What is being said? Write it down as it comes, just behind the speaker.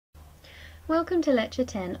Welcome to Lecture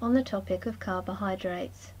 10 on the topic of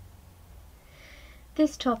carbohydrates.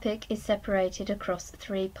 This topic is separated across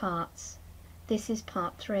 3 parts. This is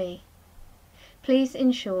part 3. Please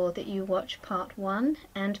ensure that you watch part 1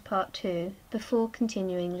 and part 2 before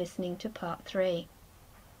continuing listening to part 3.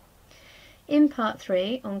 In part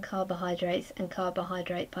 3 on carbohydrates and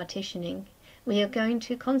carbohydrate partitioning, we are going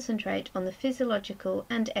to concentrate on the physiological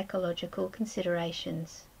and ecological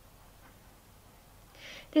considerations.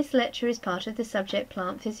 This lecture is part of the subject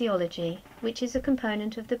Plant Physiology, which is a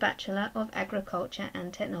component of the Bachelor of Agriculture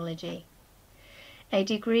and Technology, a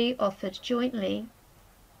degree offered jointly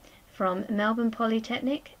from Melbourne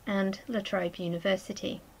Polytechnic and La Trobe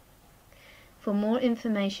University. For more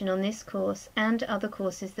information on this course and other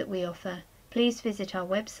courses that we offer, please visit our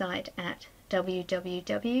website at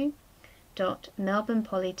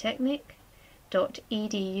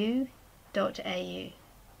www.melbournepolytechnic.edu.au.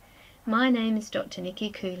 My name is Dr. Nikki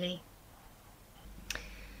Cooley.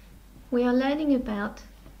 We are learning about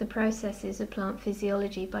the processes of plant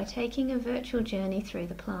physiology by taking a virtual journey through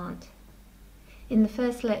the plant. In the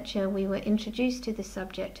first lecture we were introduced to the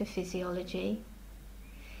subject of physiology,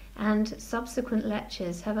 and subsequent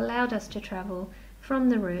lectures have allowed us to travel from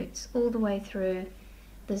the roots all the way through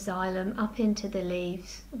the xylem up into the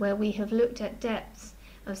leaves, where we have looked at depths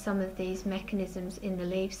of some of these mechanisms in the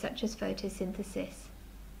leaves, such as photosynthesis.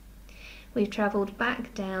 We've travelled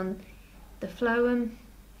back down the phloem,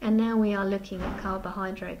 and now we are looking at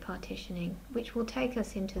carbohydrate partitioning, which will take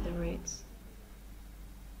us into the roots.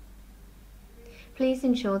 Please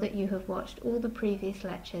ensure that you have watched all the previous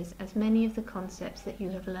lectures, as many of the concepts that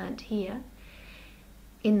you have learnt here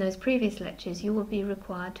in those previous lectures you will be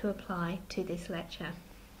required to apply to this lecture.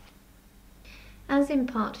 As in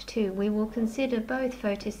part 2, we will consider both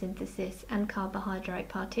photosynthesis and carbohydrate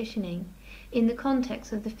partitioning in the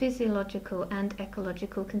context of the physiological and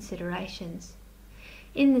ecological considerations.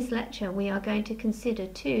 In this lecture we are going to consider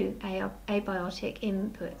 2 abiotic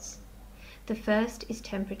inputs. The first is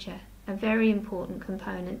temperature, a very important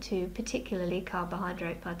component to particularly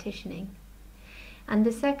carbohydrate partitioning. And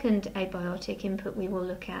the second abiotic input we will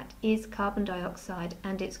look at is carbon dioxide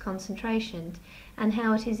and its concentration, and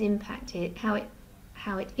how it is impacted, how it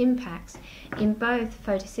impacts in both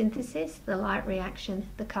photosynthesis, the light reaction,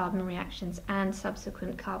 the carbon reactions, and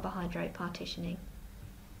subsequent carbohydrate partitioning.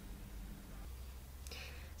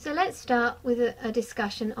 So let's start with a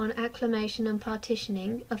discussion on acclamation and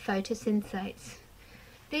partitioning of photosynthates.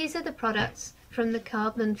 These are the products from the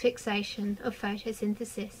carbon fixation of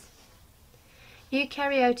photosynthesis.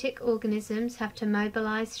 Eukaryotic organisms have to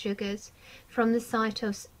mobilize sugars from the site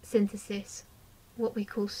of synthesis, what we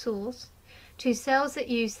call source, to cells that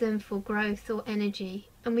use them for growth or energy,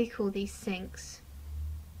 and we call these sinks.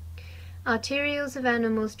 Arterioles of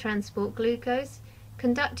animals transport glucose,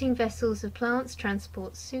 conducting vessels of plants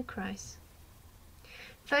transport sucrose.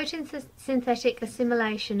 Photosynthetic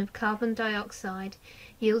assimilation of carbon dioxide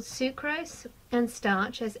yields sucrose and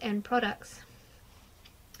starch as end products.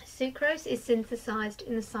 Sucrose is synthesized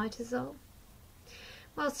in the cytosol,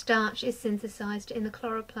 while starch is synthesized in the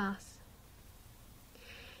chloroplast.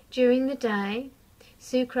 During the day,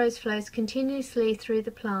 sucrose flows continuously through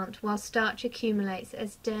the plant while starch accumulates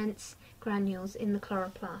as dense granules in the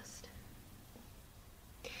chloroplast.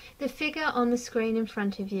 The figure on the screen in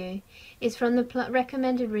front of you is from the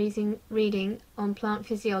recommended reading on plant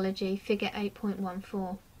physiology, figure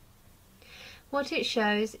 8.14. What it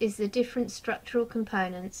shows is the different structural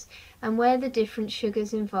components and where the different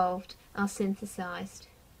sugars involved are synthesized.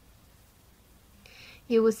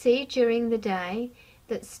 You will see during the day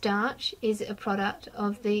that starch is a product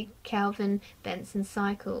of the Calvin-Benson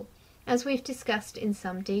cycle, as we've discussed in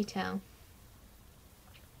some detail.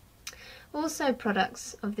 Also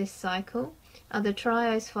products of this cycle are the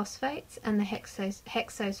triose phosphates and the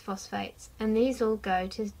hexose phosphates, and these all go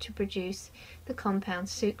to produce the compound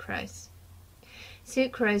sucrose.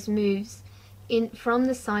 Sucrose moves from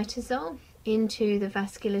the cytosol into the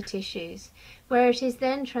vascular tissues, where it is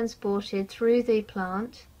then transported through the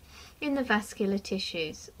plant in the vascular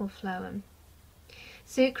tissues or phloem.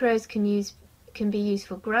 Sucrose can be used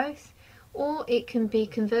for growth, or it can be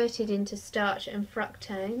converted into starch and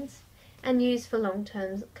fructones and used for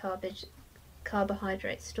long-term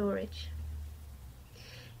carbohydrate storage.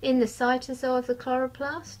 In the cytosol of the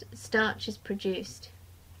chloroplast, starch is produced.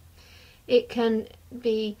 It can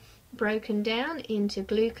be broken down into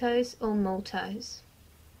glucose or maltose.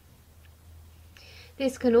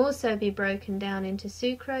 This can also be broken down into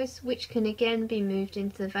sucrose, which can again be moved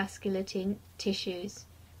into the vascular tissues.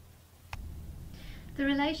 The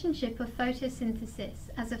relationship of photosynthesis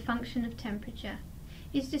as a function of temperature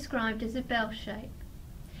is described as a bell shape,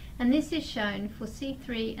 and this is shown for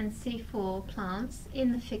C3 and C4 plants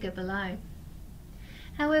in the figure below.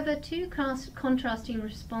 However, two contrasting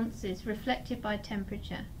responses reflected by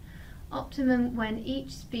temperature, optimum when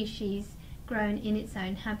each species grown in its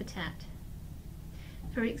own habitat.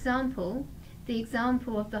 For example, the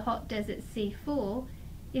example of the hot desert C4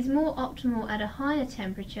 is more optimal at a higher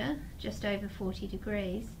temperature, just over 40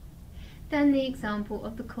 degrees, than the example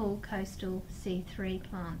of the cool coastal C3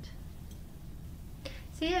 plant.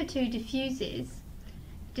 CO2 diffuses,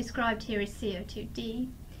 described here as CO2d,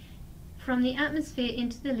 from the atmosphere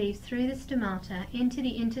into the leaves through the stomata into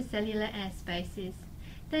the intercellular air spaces,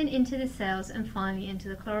 then into the cells and finally into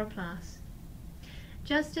the chloroplast.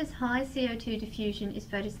 Just as high CO2 diffusion is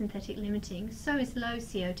photosynthetic limiting, so is low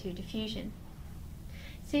CO2 diffusion.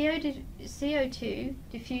 CO2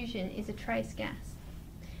 diffusion is a trace gas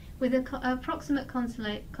with an approximate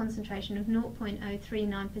concentration of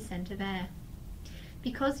 0.039% of air.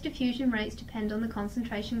 Because diffusion rates depend on the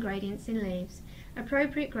concentration gradients in leaves,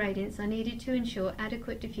 appropriate gradients are needed to ensure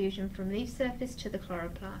adequate diffusion from leaf surface to the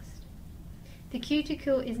chloroplast. The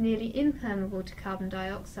cuticle is nearly impermeable to carbon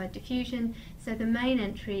dioxide diffusion, so the main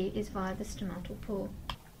entry is via the stomatal pore.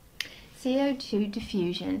 CO2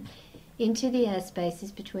 diffusion into the air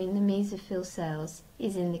spaces between the mesophyll cells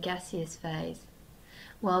is in the gaseous phase,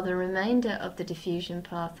 while the remainder of the diffusion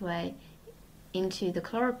pathway into the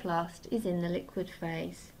chloroplast is in the liquid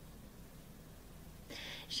phase.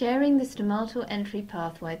 Sharing the stomatal entry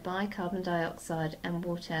pathway by carbon dioxide and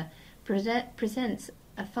water presents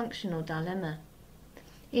a functional dilemma.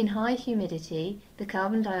 In high humidity, the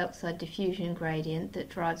carbon dioxide diffusion gradient that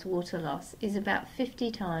drives water loss is about 50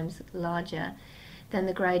 times larger than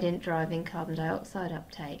the gradient driving carbon dioxide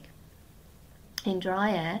uptake. In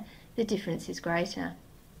dry air, the difference is greater.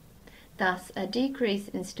 Thus, a decrease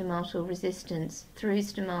in stomatal resistance through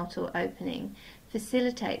stomatal opening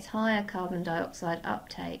facilitates higher carbon dioxide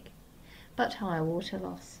uptake, but higher water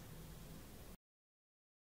loss.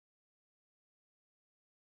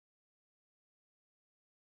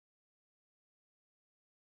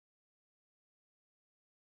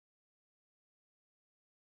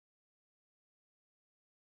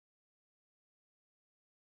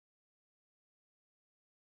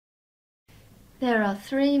 There are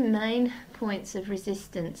three main points of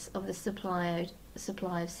resistance of the supply of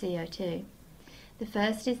CO2. The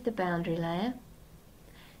first is the boundary layer,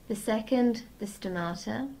 the second the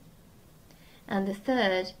stomata, and the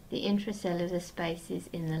third the intracellular spaces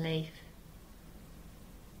in the leaf.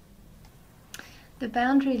 The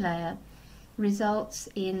boundary layer results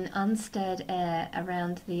in unstirred air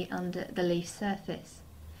around the leaf surface.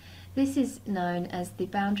 This is known as the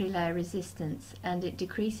boundary layer resistance, and it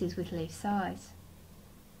decreases with leaf size.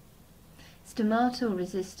 Stomatal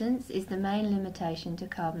resistance is the main limitation to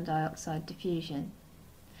carbon dioxide diffusion,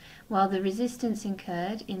 while the resistance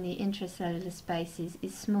incurred in the intracellular spaces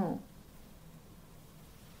is small.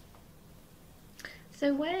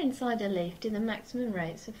 So where inside a leaf do the maximum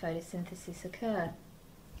rates of photosynthesis occur?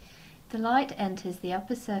 The light enters the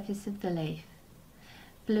upper surface of the leaf.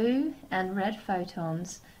 Blue and red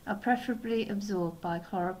photons are preferably absorbed by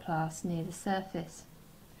chloroplasts near the surface,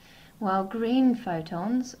 while green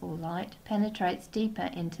photons, or light, penetrates deeper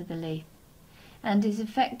into the leaf and is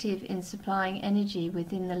effective in supplying energy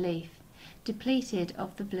within the leaf, depleted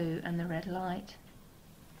of the blue and the red light.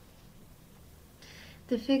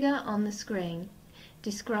 The figure on the screen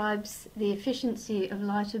describes the efficiency of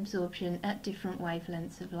light absorption at different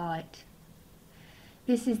wavelengths of light.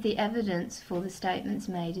 This is the evidence for the statements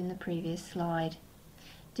made in the previous slide.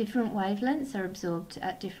 Different wavelengths are absorbed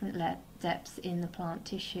at different depths in the plant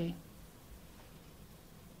tissue.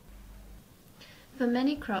 For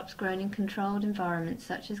many crops grown in controlled environments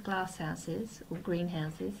such as glasshouses or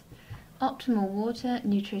greenhouses, optimal water,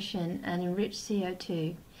 nutrition and enriched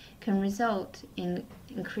CO2 can result in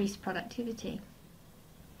increased productivity.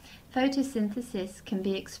 Photosynthesis can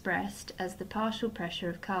be expressed as the partial pressure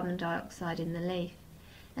of carbon dioxide in the leaf,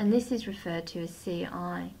 and this is referred to as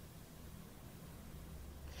CI.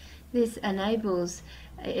 This enables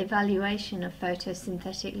evaluation of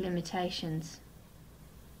photosynthetic limitations.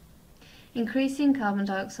 Increasing carbon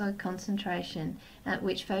dioxide concentration at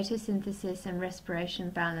which photosynthesis and respiration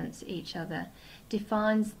balance each other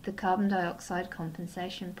defines the carbon dioxide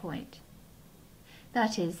compensation point.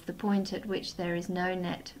 That is, the point at which there is no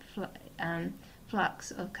net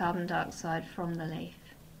flux of carbon dioxide from the leaf.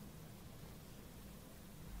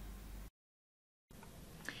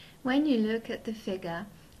 When you look at the figure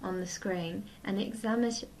on the screen and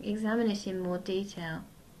examine it in more detail,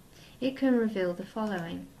 it can reveal the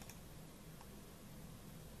following.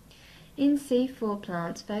 In C4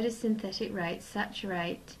 plants, photosynthetic rates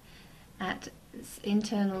saturate at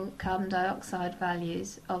internal carbon dioxide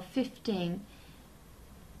values of 15,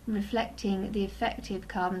 reflecting the effective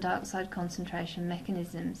carbon dioxide concentration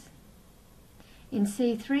mechanisms. In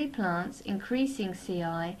C3 plants, increasing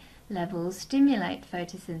CI levels stimulate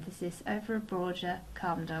photosynthesis over a broader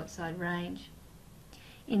carbon dioxide range.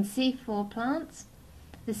 In C4 plants,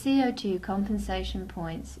 the CO2 compensation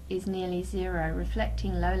points is nearly zero,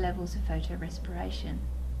 reflecting low levels of photorespiration,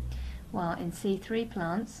 while in C3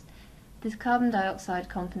 plants, the carbon dioxide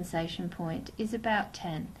compensation point is about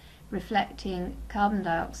 10, reflecting carbon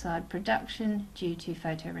dioxide production due to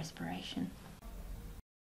photorespiration.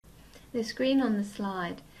 The screen on the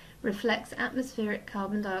slide reflects atmospheric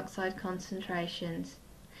carbon dioxide concentrations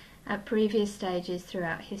at previous stages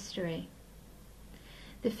throughout history.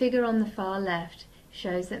 The figure on the far left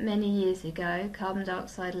shows that many years ago carbon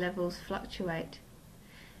dioxide levels fluctuate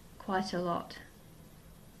quite a lot.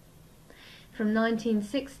 From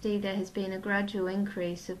 1960 there has been a gradual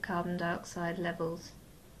increase of carbon dioxide levels.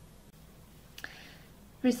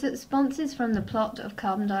 Responses from the plot of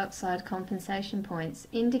carbon dioxide compensation points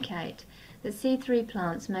indicate that C3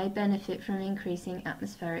 plants may benefit from increasing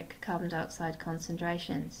atmospheric carbon dioxide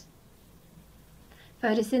concentrations.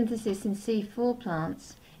 Photosynthesis in C4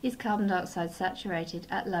 plants is carbon dioxide saturated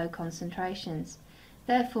at low concentrations.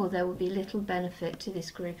 Therefore, there will be little benefit to this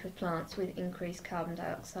group of plants with increased carbon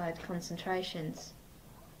dioxide concentrations.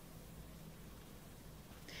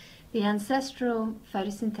 The ancestral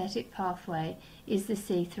photosynthetic pathway is the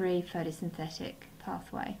C3 photosynthetic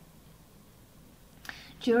pathway.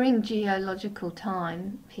 During geological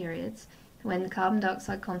time periods, when the carbon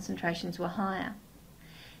dioxide concentrations were higher,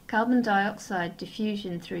 carbon dioxide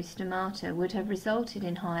diffusion through stomata would have resulted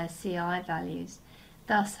in higher CI values,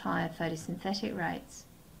 thus higher photosynthetic rates.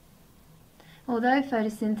 Although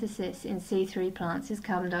photosynthesis in C3 plants is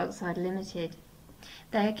carbon dioxide limited,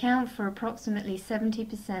 they account for approximately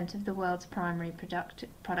 70% of the world's primary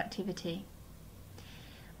productivity.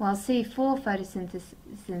 While C4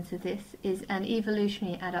 photosynthesis is an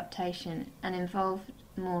evolutionary adaptation and evolved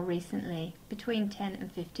more recently, between 10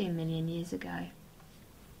 and 15 million years ago.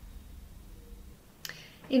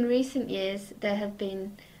 In recent years, there have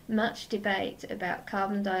been much debate about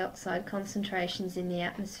carbon dioxide concentrations in the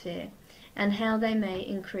atmosphere and how they may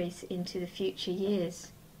increase into the future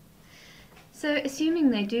years. So, assuming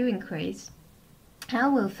they do increase,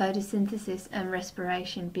 how will photosynthesis and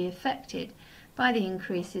respiration be affected by the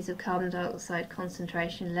increases of carbon dioxide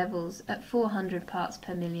concentration levels at 400 parts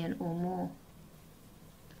per million or more?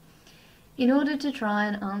 In order to try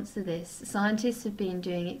and answer this, scientists have been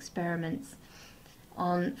doing experiments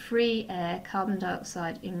on free air carbon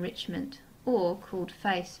dioxide enrichment, or called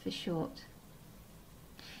FACE for short.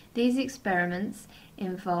 These experiments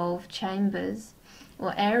involve chambers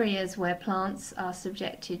or areas where plants are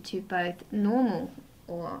subjected to both normal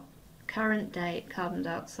or current day carbon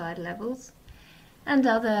dioxide levels and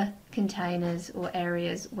other containers or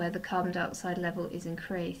areas where the carbon dioxide level is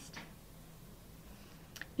increased.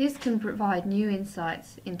 This can provide new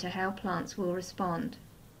insights into how plants will respond.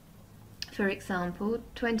 For example,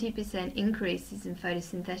 20% increases in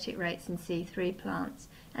photosynthetic rates in C3 plants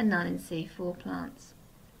and none in C4 plants.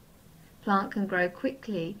 Plant can grow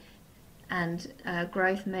quickly and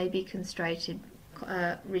growth may be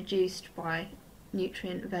reduced by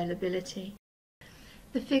nutrient availability.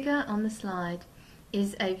 The figure on the slide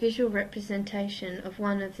is a visual representation of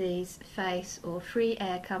one of these FACE or free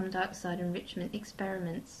air carbon dioxide enrichment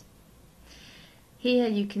experiments. Here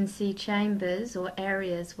you can see chambers or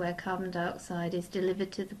areas where carbon dioxide is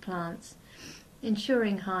delivered to the plants,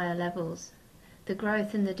 ensuring higher levels. The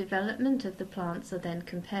growth and the development of the plants are then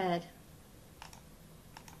compared.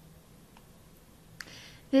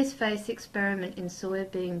 This FACE experiment in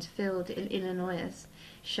soybeans field in Illinois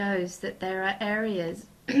shows that there are areas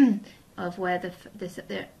of where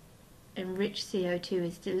the enriched CO2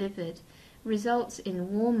 is delivered, results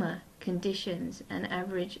in warmer conditions, an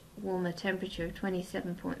average warmer temperature of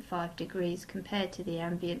 27.5 degrees compared to the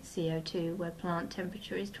ambient CO2 where plant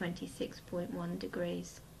temperature is 26.1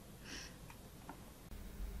 degrees.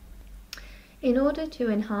 In order to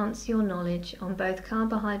enhance your knowledge on both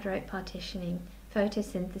carbohydrate partitioning,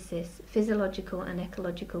 photosynthesis, physiological and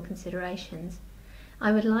ecological considerations,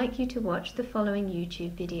 I would like you to watch the following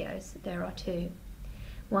YouTube videos. There are two.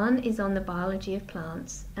 One is on the biology of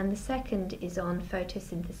plants and the second is on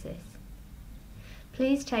photosynthesis.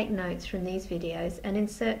 Please take notes from these videos and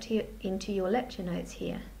insert into your lecture notes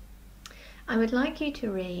here. I would like you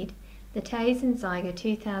to read the Tays and Zeiger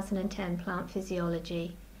 2010 Plant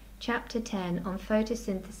Physiology, Chapter 10 on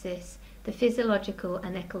photosynthesis, the physiological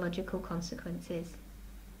and ecological consequences.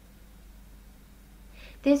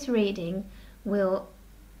 This reading will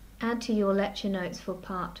add to your lecture notes for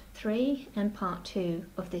Part 3 and Part 2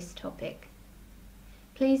 of this topic.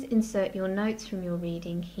 Please insert your notes from your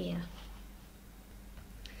reading here.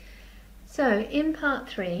 So, in Part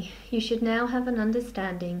 3, you should now have an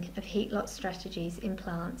understanding of heat loss strategies in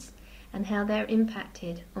plants and how they're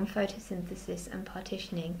impacted on photosynthesis and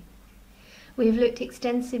partitioning. We've looked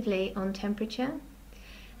extensively on temperature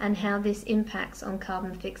and how this impacts on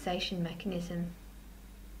carbon fixation mechanism,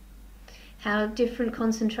 how different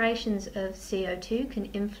concentrations of CO2 can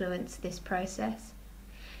influence this process,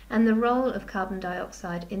 and the role of carbon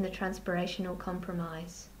dioxide in the transpirational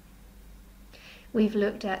compromise. We've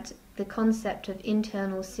looked at the concept of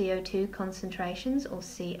internal CO2 concentrations, or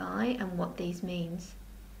CI, and what these means.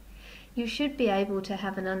 You should be able to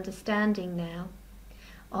have an understanding now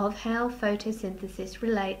of how photosynthesis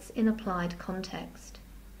relates in applied context.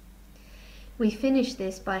 We finish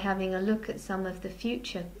this by having a look at some of the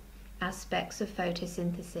future aspects of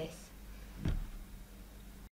photosynthesis,